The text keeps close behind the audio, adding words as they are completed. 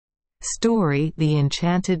Story: The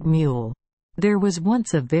Enchanted Mule. There was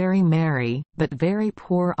once a very merry, but very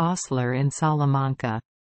poor ostler in Salamanca.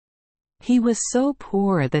 He was so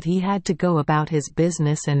poor that he had to go about his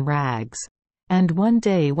business in rags. And one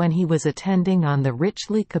day when he was attending on the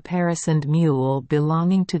richly caparisoned mule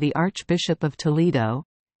belonging to the Archbishop of Toledo,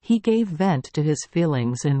 he gave vent to his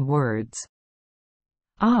feelings in words.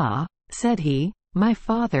 "Ah," said he, "my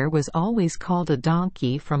father was always called a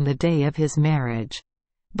donkey from the day of his marriage.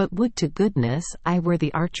 But would to goodness I were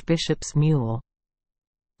the Archbishop's mule.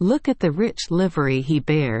 Look at the rich livery he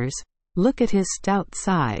bears, look at his stout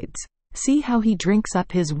sides, see how he drinks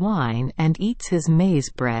up his wine and eats his maize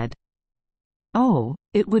bread. Oh,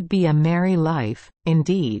 it would be a merry life,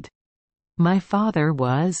 indeed. My father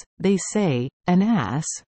was, they say, an ass,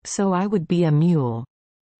 so I would be a mule."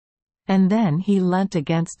 And then he leant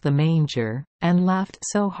against the manger, and laughed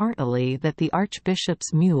so heartily that the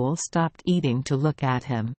Archbishop's mule stopped eating to look at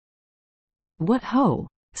him. "What ho!"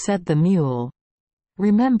 said the mule.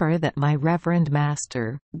 "Remember that my reverend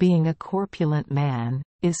master, being a corpulent man,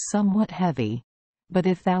 is somewhat heavy. But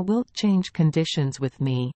if thou wilt change conditions with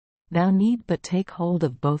me, thou need but take hold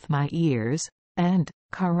of both my ears, and,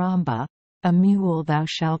 caramba, a mule thou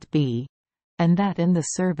shalt be, and that in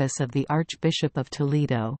the service of the Archbishop of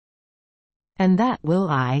Toledo." "And that will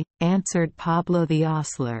I," answered Pablo the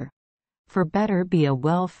ostler. "For better be a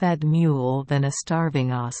well-fed mule than a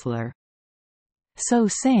starving ostler." So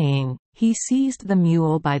saying, he seized the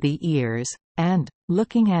mule by the ears, and,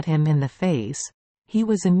 looking at him in the face, he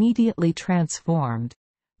was immediately transformed.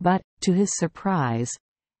 But, to his surprise,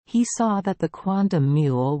 he saw that the quondam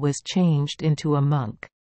mule was changed into a monk.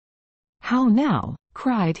 "How now?"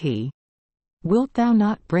 cried he. "Wilt thou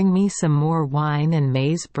not bring me some more wine and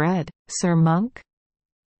maize bread, Sir Monk?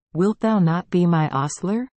 Wilt thou not be my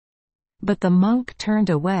ostler?" But the monk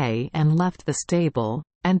turned away and left the stable,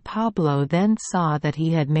 and Pablo then saw that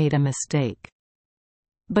he had made a mistake.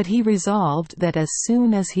 But he resolved that as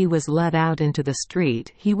soon as he was let out into the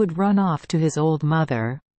street he would run off to his old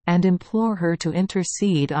mother, and implore her to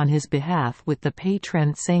intercede on his behalf with the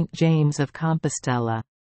patron Saint James of Compostela.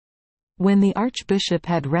 When the Archbishop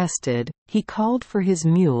had rested, he called for his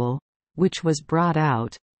mule, which was brought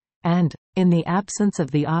out, and, in the absence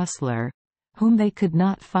of the ostler, whom they could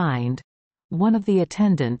not find, one of the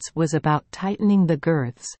attendants was about tightening the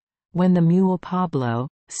girths, when the mule Pablo,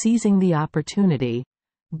 seizing the opportunity,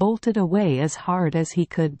 bolted away as hard as he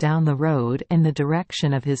could down the road in the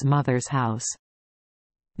direction of his mother's house.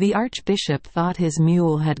 The Archbishop thought his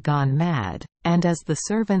mule had gone mad, and as the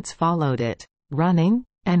servants followed it, running,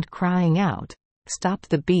 and crying out, "Stop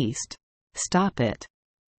the beast! Stop it!"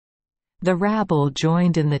 the rabble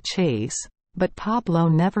joined in the chase, but Pablo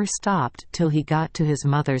never stopped till he got to his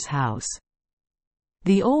mother's house.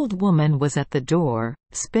 The old woman was at the door,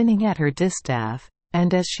 spinning at her distaff,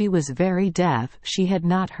 and as she was very deaf she had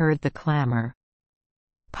not heard the clamor.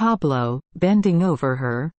 Pablo, bending over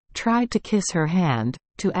her, tried to kiss her hand,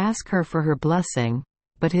 to ask her for her blessing,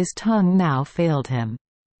 but his tongue now failed him.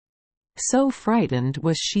 So frightened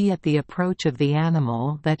was she at the approach of the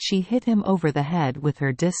animal that she hit him over the head with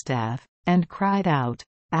her distaff, and cried out,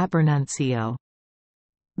 "Abernuncio!"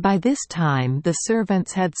 By this time the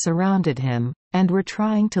servants had surrounded him, and were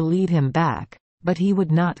trying to lead him back, but he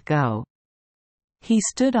would not go. He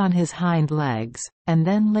stood on his hind legs, and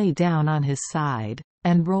then lay down on his side,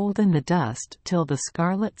 and rolled in the dust till the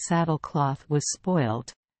scarlet saddle-cloth was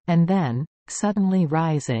spoilt, and then, suddenly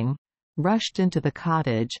rising, rushed into the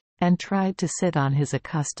cottage, and tried to sit on his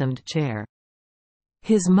accustomed chair.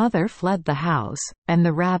 His mother fled the house, and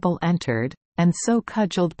the rabble entered, and so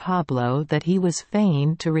cudgelled Pablo that he was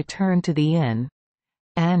fain to return to the inn,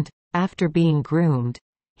 and, after being groomed,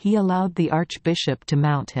 he allowed the Archbishop to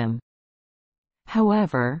mount him.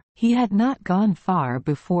 However, he had not gone far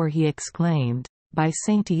before he exclaimed, "By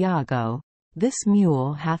Saint Iago, this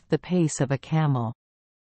mule hath the pace of a camel."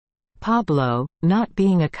 Pablo, not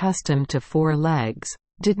being accustomed to 4 legs,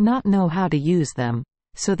 did not know how to use them,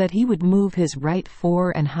 so that he would move his right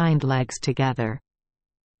fore and hind legs together.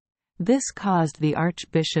 This caused the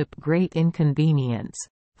Archbishop great inconvenience,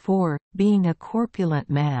 for, being a corpulent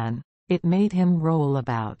man, it made him roll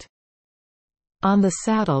about on the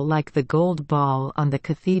saddle like the gold ball on the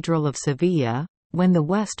Cathedral of Seville, when the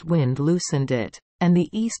west wind loosened it, and the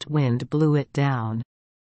east wind blew it down.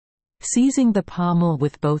 Seizing the pommel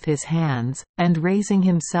with both his hands, and raising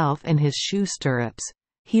himself in his shoe stirrups,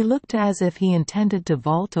 he looked as if he intended to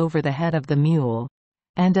vault over the head of the mule,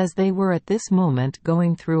 and as they were at this moment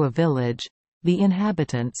going through a village, the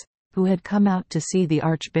inhabitants, who had come out to see the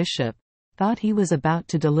Archbishop, thought he was about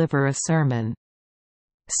to deliver a sermon.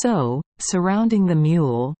 So, surrounding the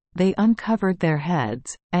mule, they uncovered their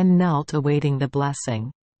heads, and knelt awaiting the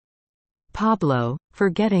blessing. Pablo,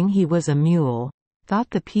 forgetting he was a mule, thought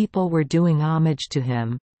the people were doing homage to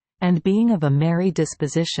him, and being of a merry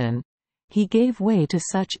disposition, he gave way to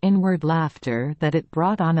such inward laughter that it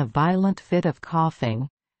brought on a violent fit of coughing,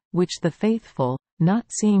 which the faithful, not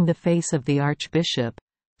seeing the face of the archbishop,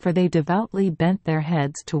 for they devoutly bent their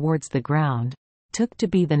heads towards the ground, took to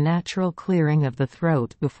be the natural clearing of the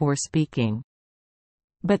throat before speaking.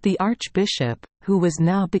 But the archbishop, who was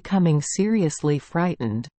now becoming seriously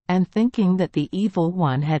frightened, and thinking that the evil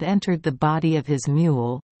one had entered the body of his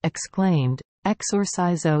mule, exclaimed,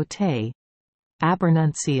 "Exorcizo te,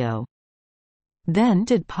 abernuncio." Then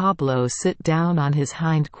did Pablo sit down on his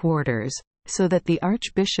hind quarters, so that the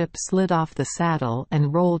archbishop slid off the saddle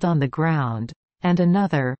and rolled on the ground, and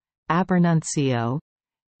another, abernuncio,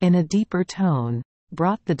 in a deeper tone,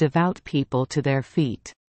 brought the devout people to their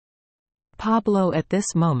feet. Pablo at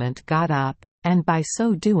this moment got up, and by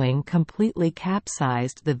so doing completely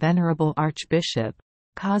capsized the venerable archbishop,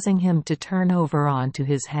 causing him to turn over onto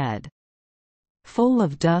his head. Full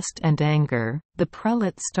of dust and anger, the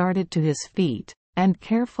prelate started to his feet, and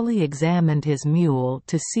carefully examined his mule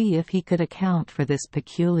to see if he could account for this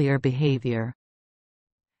peculiar behavior.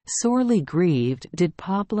 Sorely grieved did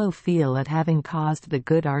Pablo feel at having caused the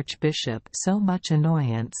good archbishop so much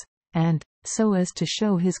annoyance, and, so as to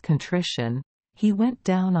show his contrition, he went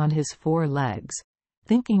down on his 4 legs,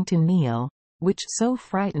 thinking to kneel, which so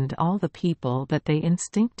frightened all the people that they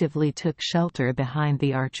instinctively took shelter behind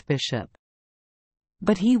the archbishop.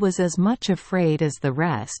 But he was as much afraid as the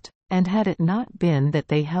rest, and had it not been that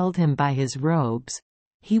they held him by his robes,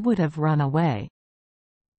 he would have run away.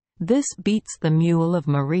 "This beats the mule of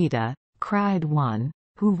Merida," cried one,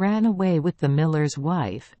 who ran away with the miller's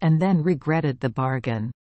wife and then regretted the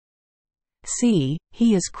bargain. "See,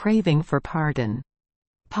 he is craving for pardon."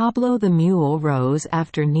 Pablo the mule rose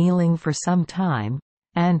after kneeling for some time,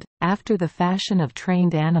 and, after the fashion of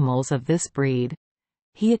trained animals of this breed,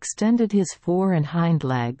 he extended his fore and hind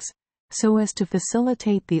legs, so as to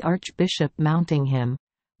facilitate the archbishop mounting him,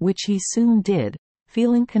 which he soon did,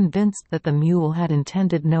 feeling convinced that the mule had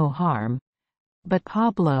intended no harm. But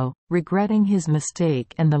Pablo, regretting his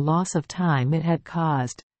mistake and the loss of time it had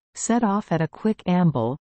caused, set off at a quick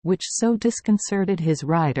amble, which so disconcerted his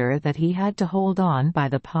rider that he had to hold on by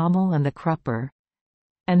the pommel and the crupper.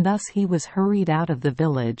 And thus he was hurried out of the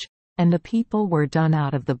village, and the people were done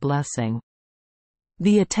out of the blessing.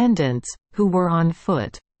 The attendants, who were on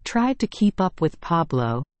foot, tried to keep up with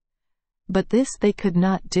Pablo, but this they could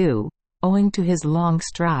not do, owing to his long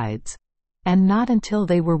strides, and not until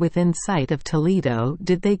they were within sight of Toledo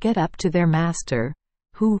did they get up to their master,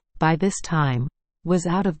 who, by this time, was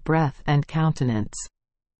out of breath and countenance.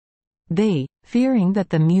 They, fearing that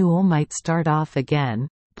the mule might start off again,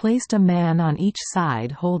 placed a man on each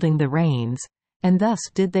side holding the reins, and thus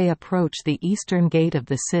did they approach the eastern gate of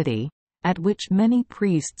the city, at which many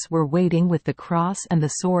priests were waiting with the cross and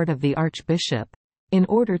the sword of the archbishop, in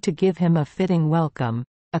order to give him a fitting welcome,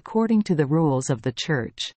 according to the rules of the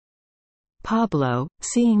church. Pablo,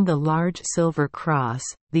 seeing the large silver cross,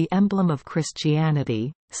 the emblem of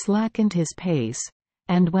Christianity, slackened his pace,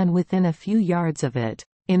 and when within a few yards of it,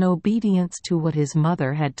 in obedience to what his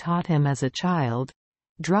mother had taught him as a child,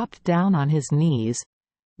 dropped down on his knees,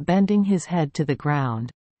 bending his head to the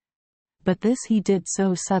ground. But this he did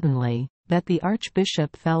so suddenly, that the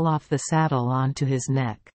archbishop fell off the saddle onto his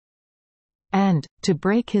neck. And, to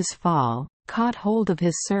break his fall, caught hold of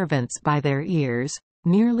his servants by their ears,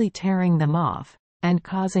 nearly tearing them off, and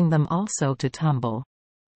causing them also to tumble.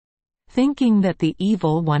 Thinking that the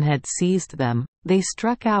evil one had seized them, they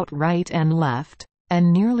struck out right and left,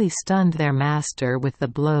 and nearly stunned their master with the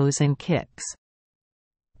blows and kicks.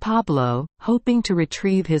 Pablo, hoping to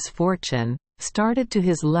retrieve his fortune, started to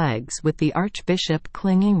his legs with the archbishop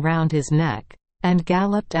clinging round his neck, and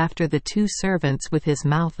galloped after the 2 servants with his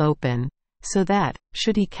mouth open, so that,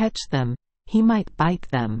 should he catch them, he might bite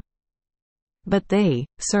them. But they,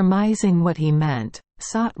 surmising what he meant,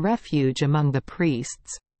 sought refuge among the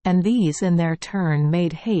priests, and these in their turn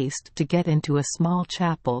made haste to get into a small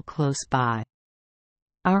chapel close by.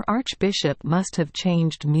 "Our archbishop must have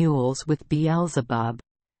changed mules with Beelzebub,"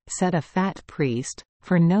 said a fat priest,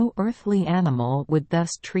 for no earthly animal would thus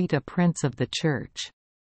treat a prince of the church.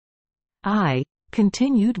 "Aye,"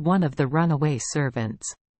 continued one of the runaway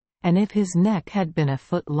servants, "and if his neck had been a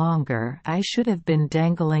foot longer I should have been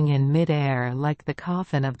dangling in mid-air like the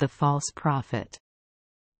coffin of the false prophet."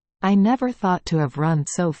 "I never thought to have run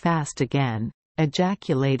so fast again,"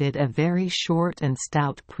 ejaculated a very short and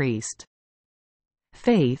stout priest.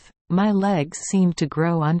 "Faith, my legs seemed to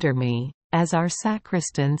grow under me, as our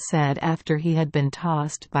sacristan said after he had been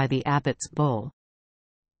tossed by the abbot's bull.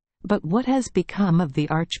 "But what has become of the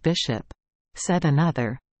archbishop?" said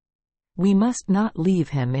another. "We must not leave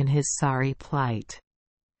him in his sorry plight."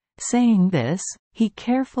 Saying this, he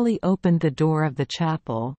carefully opened the door of the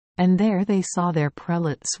chapel, and there they saw their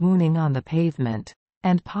prelate swooning on the pavement,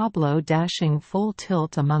 and Pablo dashing full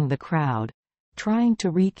tilt among the crowd, trying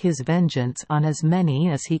to wreak his vengeance on as many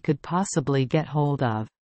as he could possibly get hold of.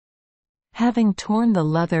 Having torn the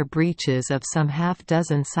leather breeches of some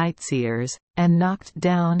half-dozen sightseers, and knocked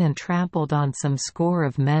down and trampled on some score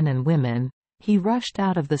of men and women, he rushed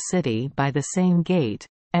out of the city by the same gate,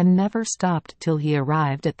 and never stopped till he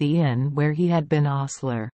arrived at the inn where he had been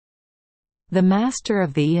ostler. The master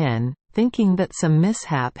of the inn, thinking that some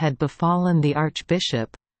mishap had befallen the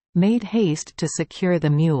archbishop, made haste to secure the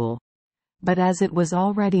mule. But as it was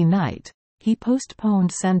already night, he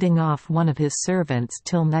postponed sending off one of his servants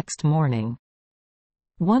till next morning.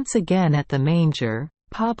 Once again at the manger,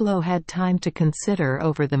 Pablo had time to consider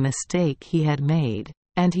over the mistake he had made,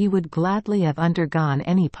 and he would gladly have undergone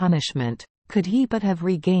any punishment, could he but have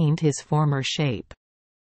regained his former shape.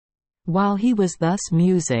 While he was thus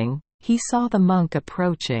musing, he saw the monk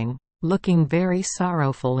approaching, looking very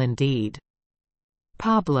sorrowful indeed.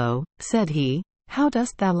 "Pablo," said he, "how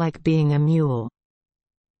dost thou like being a mule?"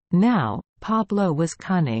 Now, Pablo was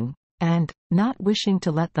cunning, and, not wishing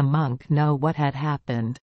to let the monk know what had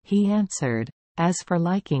happened, he answered, "As for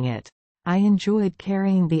liking it, I enjoyed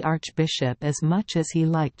carrying the archbishop as much as he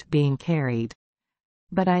liked being carried.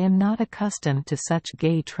 But I am not accustomed to such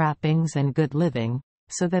gay trappings and good living,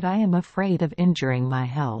 so that I am afraid of injuring my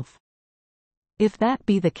health." "If that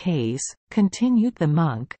be the case," continued the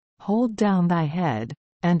monk, "hold down thy head,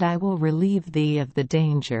 and I will relieve thee of the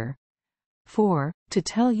danger. For, to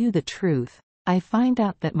tell you the truth, I find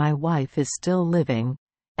out that my wife is still living,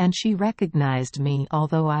 and she recognized me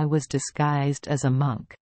although I was disguised as a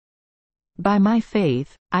monk. By my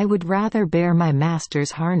faith, I would rather bear my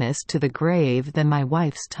master's harness to the grave than my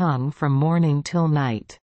wife's tongue from morning till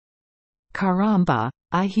night. Caramba,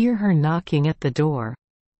 I hear her knocking at the door.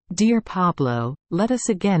 Dear Pablo, let us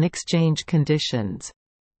again exchange conditions."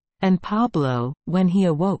 And Pablo, when he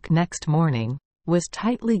awoke next morning, was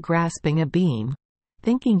tightly grasping a beam,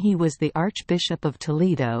 thinking he was the Archbishop of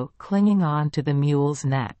Toledo clinging on to the mule's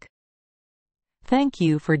neck. Thank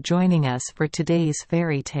you for joining us for today's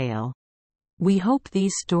fairy tale. We hope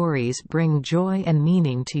these stories bring joy and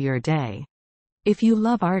meaning to your day. If you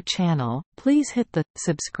love our channel, please hit the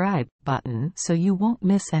subscribe button so you won't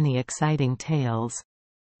miss any exciting tales.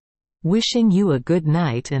 Wishing you a good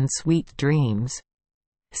night and sweet dreams.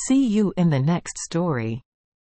 See you in the next story.